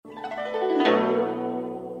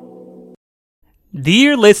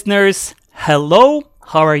Dear listeners, hello,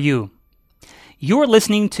 how are you? You're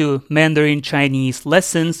listening to Mandarin Chinese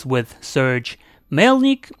Lessons with Serge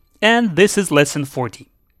Melnik, and this is Lesson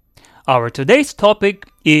 40. Our today's topic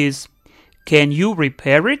is, can you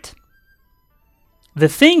repair it? The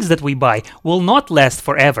things that we buy will not last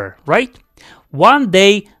forever, right? One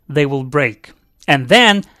day they will break, and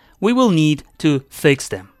then we will need to fix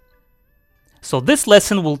them. So this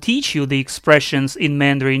lesson will teach you the expressions in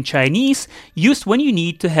Mandarin Chinese used when you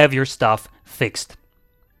need to have your stuff fixed.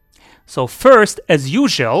 So first, as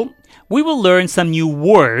usual, we will learn some new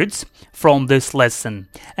words from this lesson,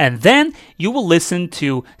 and then you will listen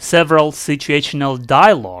to several situational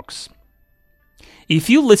dialogues. If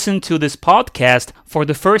you listen to this podcast for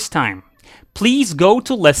the first time, please go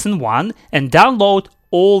to Lesson 1 and download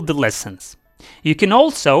all the lessons. You can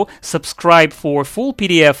also subscribe for full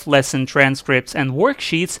PDF lesson transcripts and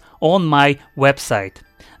worksheets on my website.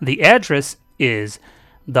 The address is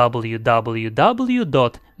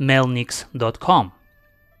www.melniks.com.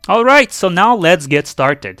 Alright, so now let's get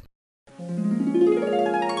started.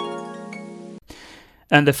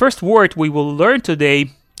 And the first word we will learn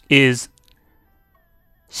today is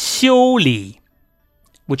修理,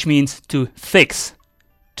 which means to fix,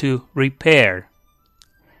 to repair.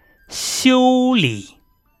 修理.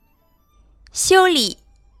 修理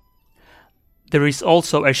There is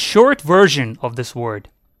also a short version of this word.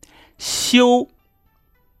 修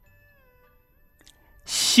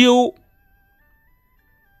修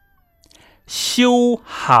修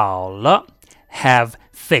好了 have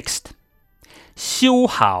fixed. 修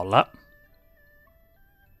好了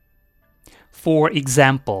For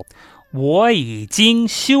example, 我已经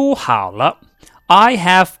修好了 I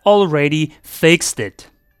have already fixed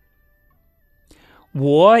it.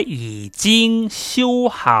 我已经修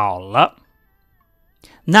好了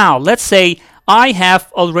Now, let's say I have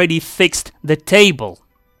already fixed the table.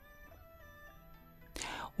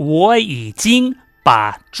 我已经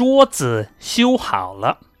把桌子修好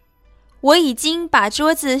了我已经把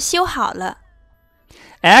桌子修好了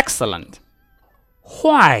Excellent.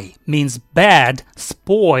 坏 means bad,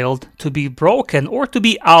 spoiled, to be broken, or to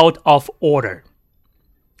be out of order.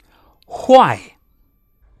 坏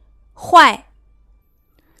坏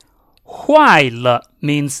坏了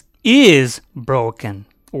means is broken,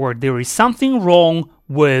 or there is something wrong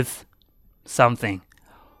with something.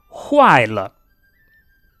 坏了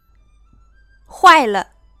坏了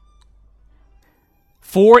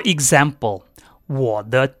For example, 我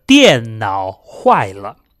的电脑坏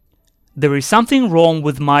了 There is something wrong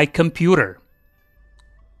with my computer.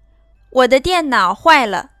 我的电脑坏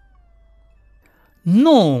了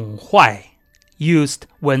弄坏 Used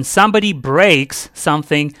when somebody breaks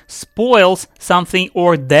something, spoils something,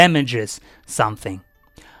 or damages something.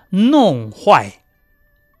 弄坏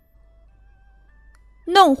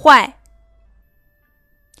弄坏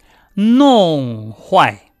弄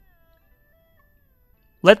坏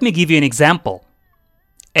Let me give you an example.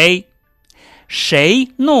 A.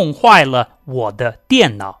 谁弄坏了我的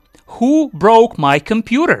电脑 Who broke my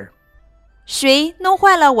computer? 谁弄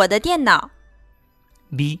坏了我的电脑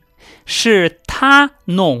B. 是他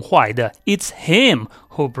弄坏的 It's him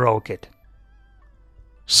who broke it.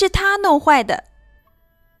 是他弄坏的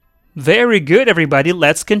Very good, everybody.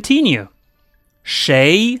 Let's continue.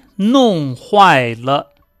 谁弄坏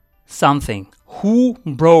了 something? Who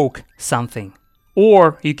broke something?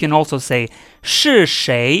 Or you can also say 是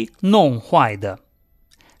谁弄坏的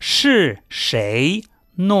是谁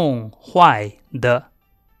弄坏的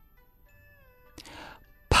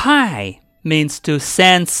Pie means to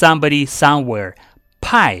send somebody somewhere.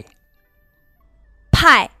 Pie.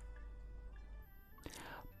 派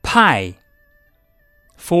Pie.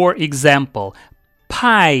 For example,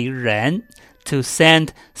 派人 to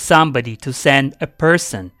send somebody, to send a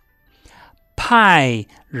person. 派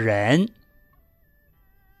人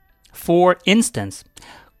For instance,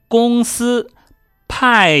 公司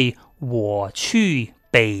派我去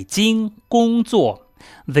北京工作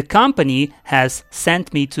The company has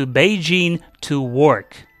sent me to Beijing to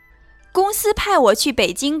work. 公司派我去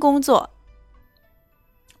北京工作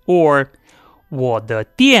Or 我的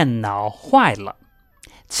电脑坏了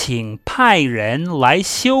请派人来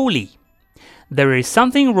修理 There is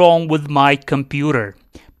something wrong with my computer.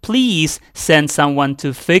 Please send someone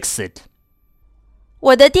to fix it.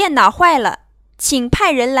 我的电脑坏了请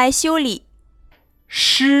派人来修理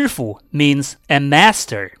师傅 means a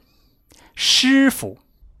master. 师傅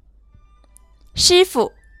师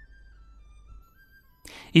傅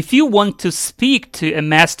If you want to speak to a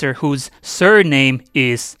master whose surname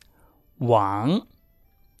is Wang,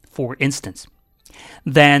 for instance,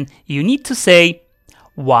 then you need to say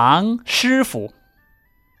王师傅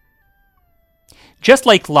Just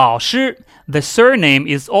like 老师, the surname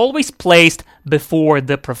is always placed before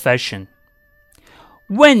the profession.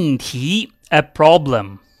 问题, a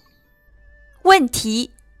problem. 问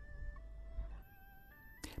题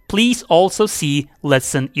Please also see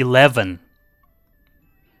lesson 11.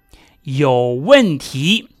 有问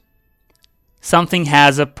题, something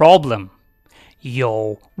has a problem.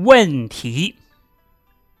 有问题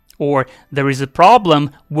or there is a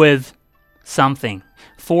problem with something.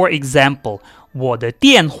 For example, 我的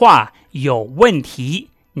电话有问题，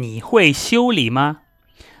你会修理吗？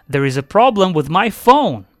 There is a problem with my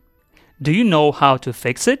phone. Do you know how to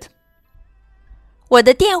fix it? 我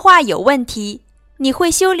的电话有问题，你会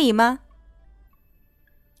修理吗？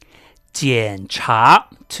检查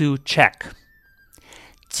to check.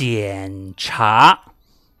 检查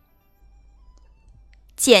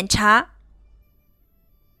检查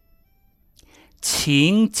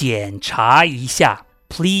请检查一下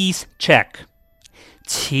Please check.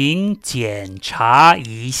 请检查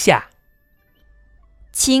一下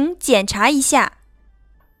请检查一下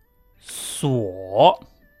锁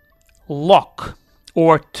lock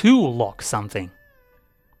or to lock something.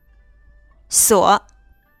 锁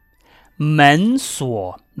门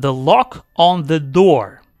锁 the lock on the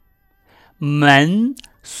door. 门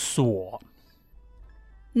锁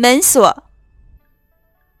门锁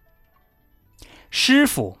师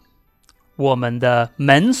傅，我们的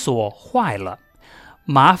门锁坏了，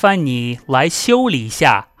麻烦你来修理一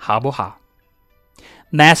下好不好？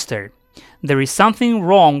 Master, there is something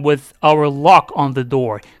wrong with our lock on the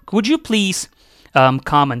door. Could you please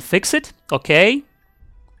come and fix it, okay?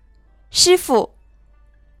 师傅，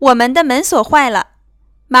我们的门锁坏了，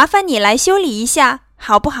麻烦你来修理一下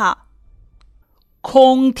好不好？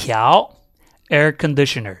空调 air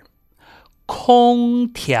conditioner. 空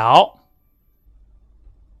调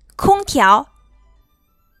空调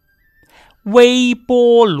微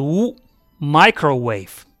波炉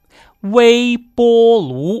microwave. 微波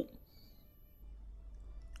炉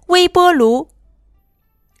微波炉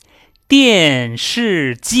电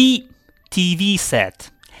视机 TV set.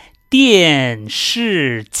 电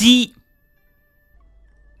视机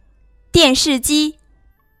电视机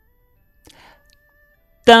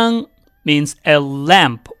灯 means a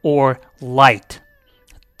lamp or light.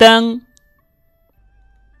 灯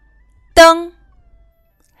灯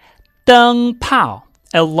灯泡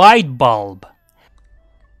a light bulb.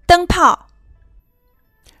 灯泡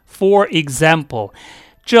For example,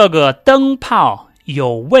 这个灯泡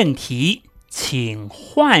有问题，请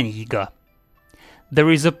换一个。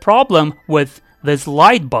There is a problem with this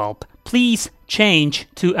light bulb. Please change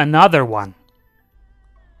to another one.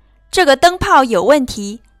 这个灯泡有问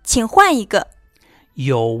题，请换一个。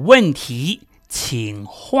有问题，请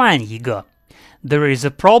换一个。There is a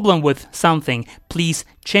problem with something. Please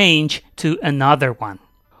change to another one.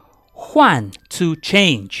 换 to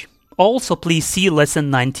change. Also, please see lesson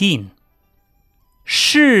 19.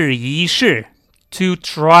 试一试 to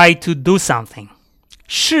try to do something.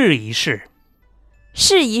 试一试。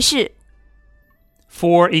试一试。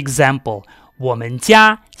For example, 我们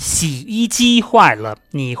家洗衣机坏了，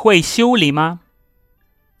你会修理吗？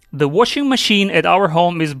 The washing machine at our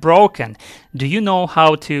home is broken. Do you know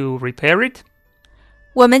how to repair it?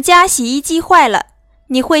 我们家洗衣机坏了，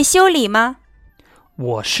你会修理吗？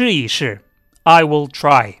我试一试。I will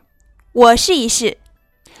try. 我试一试。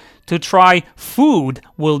To try food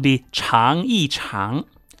will be 尝一尝。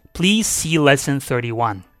Please see lesson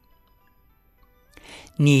 31.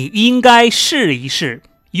 你应该试一试。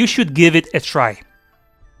You should give it a try.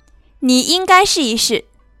 你应该试一试。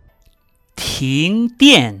停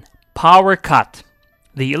电 power cut.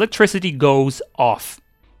 The electricity goes off.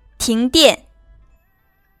 停电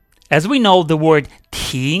As we know, the word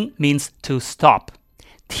停 means to stop.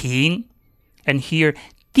 停 and here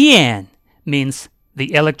电 means the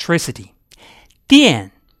electricity.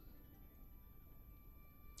 电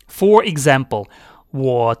For example,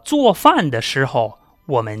 我做饭的时候，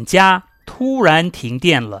我们家突然停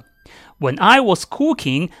电了。When I was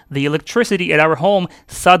cooking, the electricity at our home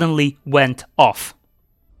suddenly went off.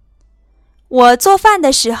 我做饭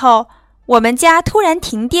的时候，我们家突然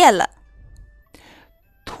停电了。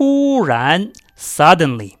突然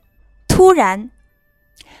suddenly. 突然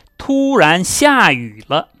突然下雨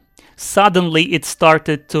了。Suddenly it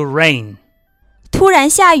started to rain. 突然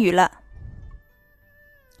下雨了。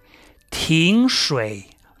停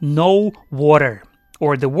水 no water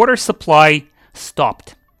or the water supply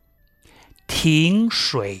stopped. 停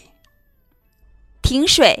水停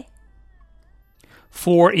水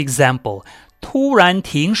For example, 突然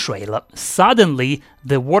停水了 Suddenly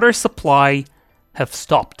the water supply have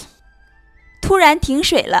stopped. 突然停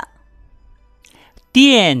水了。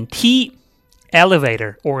电梯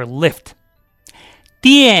elevator or lift.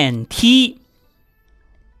 电梯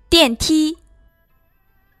电梯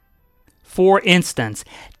For instance,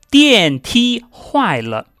 电梯坏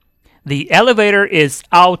了 The elevator is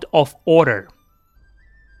out of order.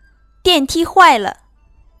 电梯坏了。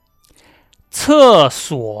厕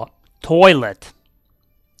所 toilet.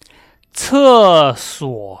 厕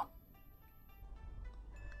所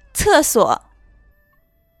厕所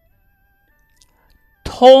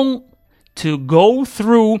通 to go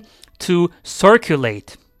through, to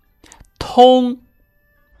circulate. 通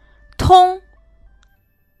通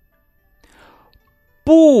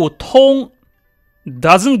不通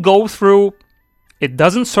doesn't go through, it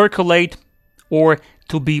doesn't circulate, or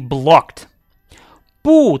to be blocked.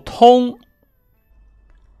 不通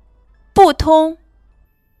不通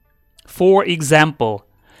For example,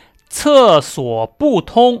 厕所不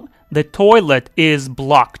通 the toilet is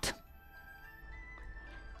blocked.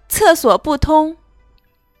 厕所不通。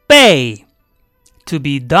被 to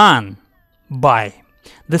be done by.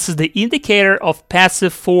 This is the indicator of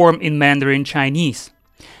passive form in Mandarin Chinese.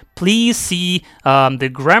 Please see the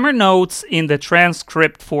grammar notes in the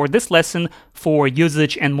transcript for this lesson for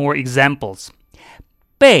usage and more examples.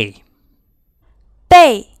 被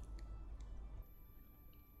被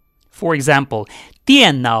For example,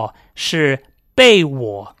 电脑是被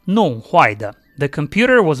我弄坏的. The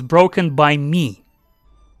computer was broken by me.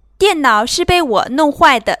 电脑是被我弄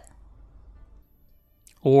坏的。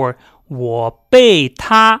Or 我被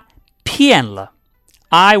他骗了.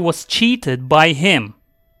 I was cheated by him.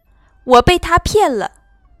 我被他骗了。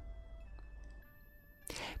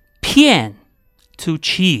骗 to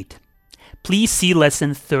cheat. Please see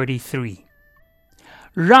lesson 33.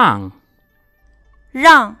 让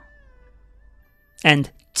让 and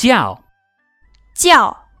叫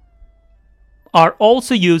叫 are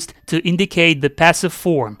also used to indicate the passive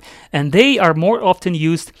form, and they are more often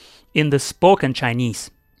used in the spoken Chinese.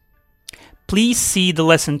 Please see the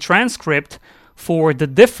lesson transcript for the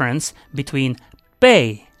difference between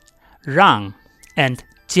被 让 and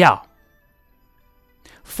叫.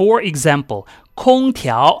 For example, 空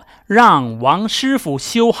调让王师傅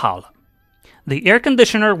修好了. The air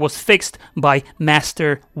conditioner was fixed by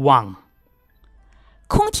Master Wang.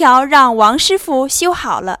 空调让王师傅修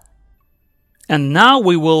好了。And now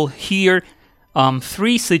we will hear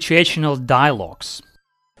 3 situational dialogues.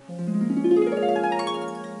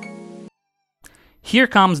 Here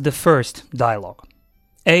comes the first dialogue.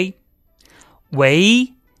 A.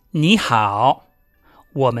 喂，你好，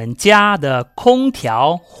我们家的空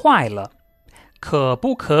调坏了，可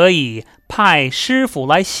不可以派师傅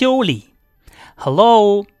来修理？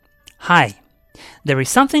 Hello. Hi. There is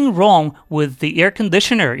something wrong with the air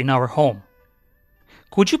conditioner in our home.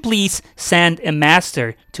 Could you please send a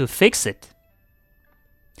master to fix it?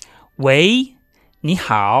 喂，你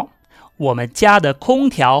好，我们家的空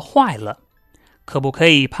调坏了，可不可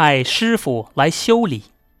以派师傅来修理？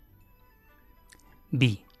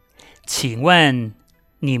 B. 请问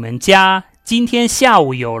你们家今天下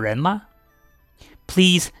午有人吗？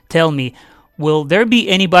 Please tell me, will there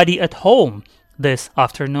be anybody at home this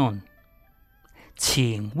afternoon?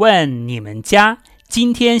 请问你们家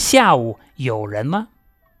今天下午有人吗？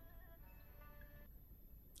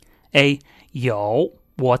 A. 有，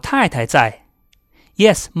我太太在。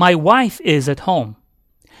Yes, my wife is at home.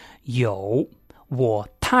 有，我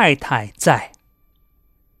太太在。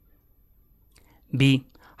B.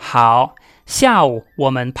 好，下午我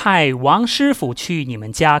们派王师傅去你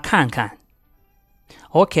们家看看。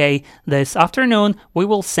Okay, this afternoon we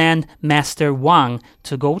will send Master Wang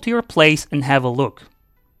to go to your place and have a look.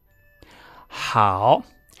 好，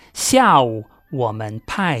下午我们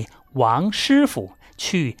派王师傅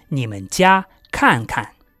去你们家看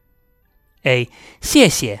看。A. 谢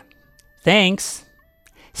谢 Thanks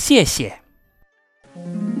谢谢。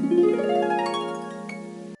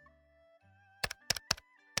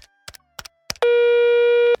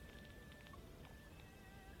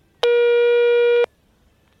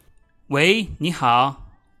喂，你好，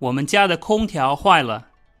我们家的空调坏了，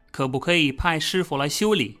可不可以派师傅来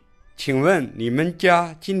修理？请问你们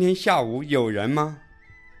家今天下午有人吗？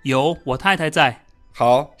有，我太太在。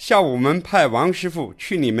好，下午我们派王师傅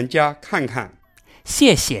去你们家看看。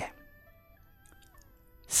谢谢。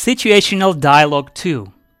Situational Dialogue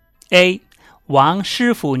 2. A. 王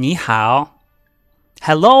师傅你好。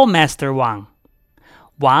Hello, Master Wang.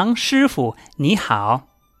 王师傅你好。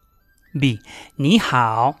B. 你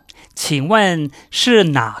好，请问是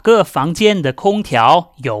哪个房间的空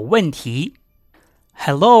调有问题？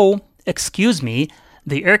 Hello, excuse me,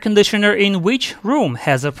 the air conditioner in which room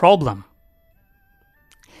has a problem?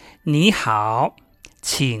 你好，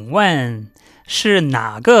请问是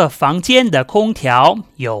哪个房间的空调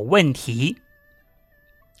有问题？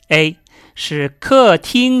 A. 是客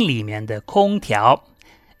厅里面的空调。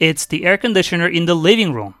It's the air conditioner in the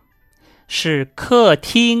living room. 是客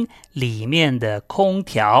厅里面的空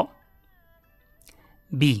调。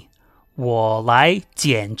 B. 我来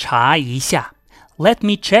检查一下。Let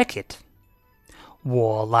me check it.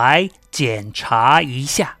 我来检查一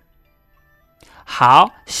下。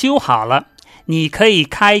好，修好了，你可以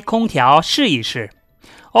开空调试一试。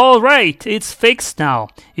All right, it's fixed now.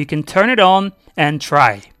 You can turn it on and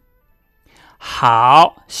try.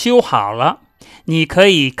 好，修好了，你可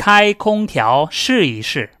以开空调试一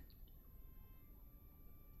试。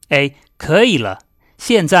A. 可以了，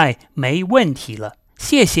现在没问题了，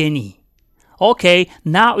谢谢你。Okay,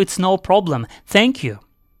 now it's no problem. Thank you.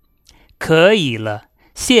 可以了，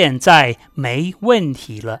现在没问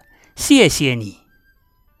题了，谢谢你。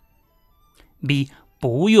B.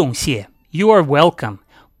 不用谢。You are welcome.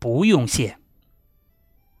 不用谢。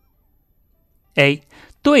A.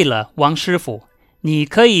 对了，王师傅，你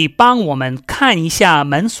可以帮我们看一下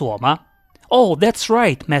门锁吗？ Oh, that's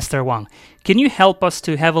right, Master Wang. Can you help us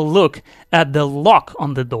to have a look at the lock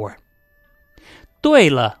on the door?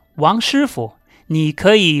 对了，王师傅，你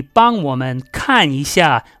可以帮我们看一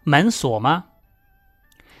下门锁吗？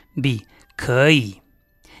 B. 可以。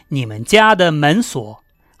你们家的门锁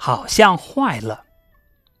好像坏了。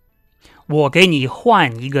我给你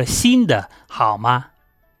换一个新的，好吗？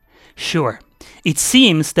 Sure. It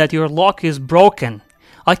seems that your lock is broken.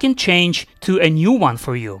 I can change to a new one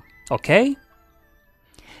for you, okay?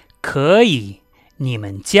 可以，你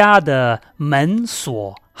们家的门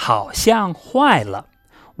锁好像坏了，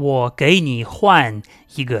我给你换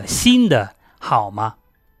一个新的，好吗？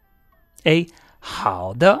 A.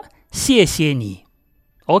 好的，谢谢你。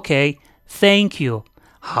Okay, thank you.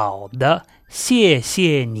 好的，谢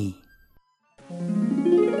谢你。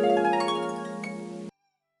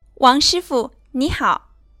王师傅，你好。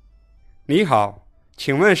你好，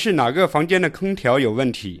请问是哪个房间的空调有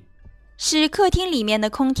问题？是客厅里面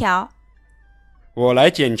的空调。我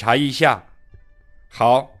来检查一下。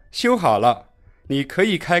好，修好了，你可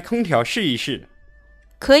以开空调试一试。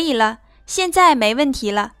可以了，现在没问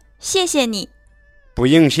题了，谢谢你。不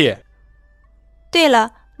用谢。对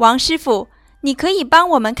了，王师傅，你可以帮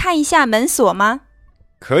我们看一下门锁吗？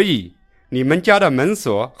可以，你们家的门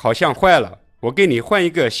锁好像坏了，我给你换一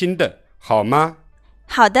个新的，好吗？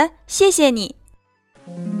好的，谢谢你。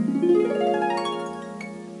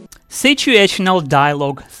Situational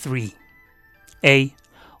Dialogue 3 A.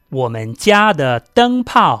 我们家的灯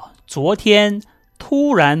泡昨天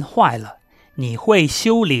突然坏了，你会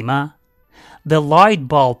修理吗？ The light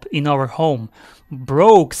bulb in our home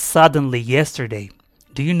broke suddenly yesterday.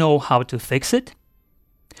 Do you know how to fix it?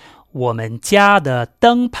 我们家的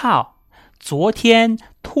灯泡昨天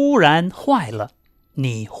突然坏了，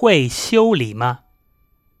你会修理吗？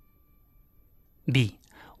 B.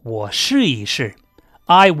 我试一试。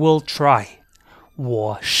I will try.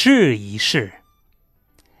 我试一试。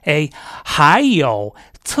A. 还有，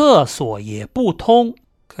厕所也不通，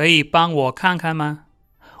可以帮我看看吗？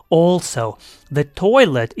 Also, the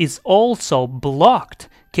toilet is also blocked.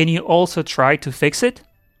 Can you also try to fix it?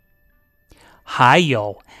 还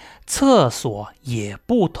有，厕所也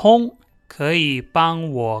不通，可以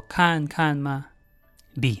帮我看看吗？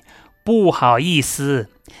 B. 不好意思，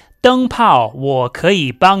灯泡我可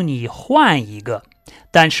以帮你换一个，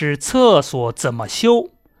但是厕所怎么修，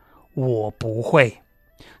我不会。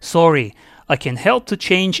Sorry, I can help to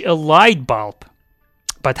change a light bulb,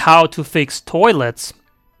 but how to fix toilets,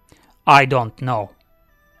 I don't know.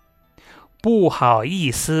 不好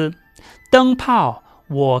意思，灯泡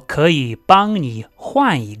我可以帮你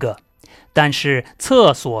换一个，但是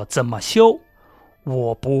厕所怎么修，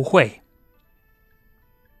我不会。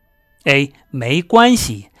A. 没关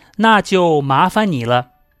系，那就麻烦你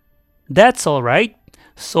了。That's all right.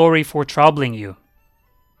 Sorry for troubling you.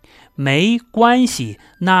 没关系，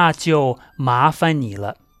那就麻烦你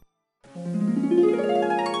了。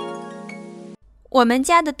我们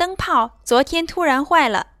家的灯泡昨天突然坏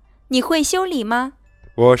了，你会修理吗？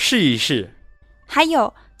我试一试。还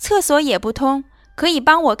有，厕所也不通，可以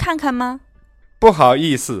帮我看看吗？不好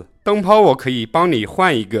意思，灯泡我可以帮你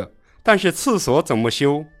换一个，但是厕所怎么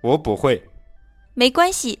修，我不会。没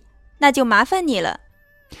关系，那就麻烦你了。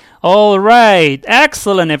All right,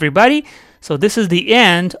 excellent everybody. So this is the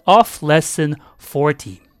end of lesson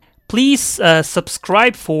 40. Please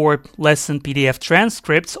subscribe for lesson PDF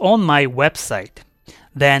transcripts on my website.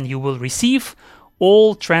 Then you will receive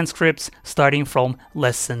all transcripts starting from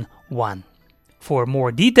lesson 1. For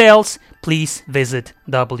more details, please visit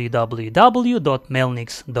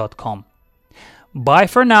www.melnix.com. Bye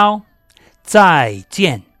for now. 再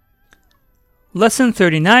见. Lesson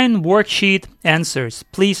 39 Worksheet Answers.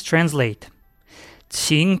 Please translate.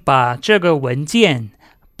 请把这个文件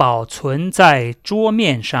保存在桌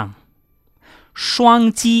面上。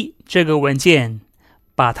双击这个文件，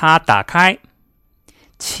把它打开。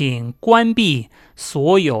请关闭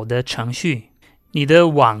所有的程序。你的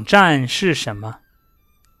网站是什么？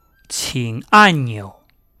请按钮。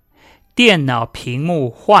电脑屏幕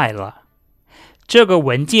坏了。这个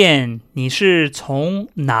文件你是从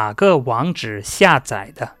哪个网址下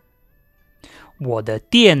载的？我的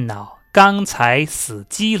电脑刚才死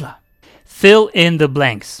机了。Fill in the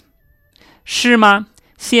blanks. 是吗？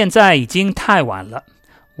现在已经太晚了，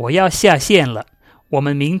我要下线了。我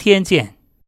们明天见。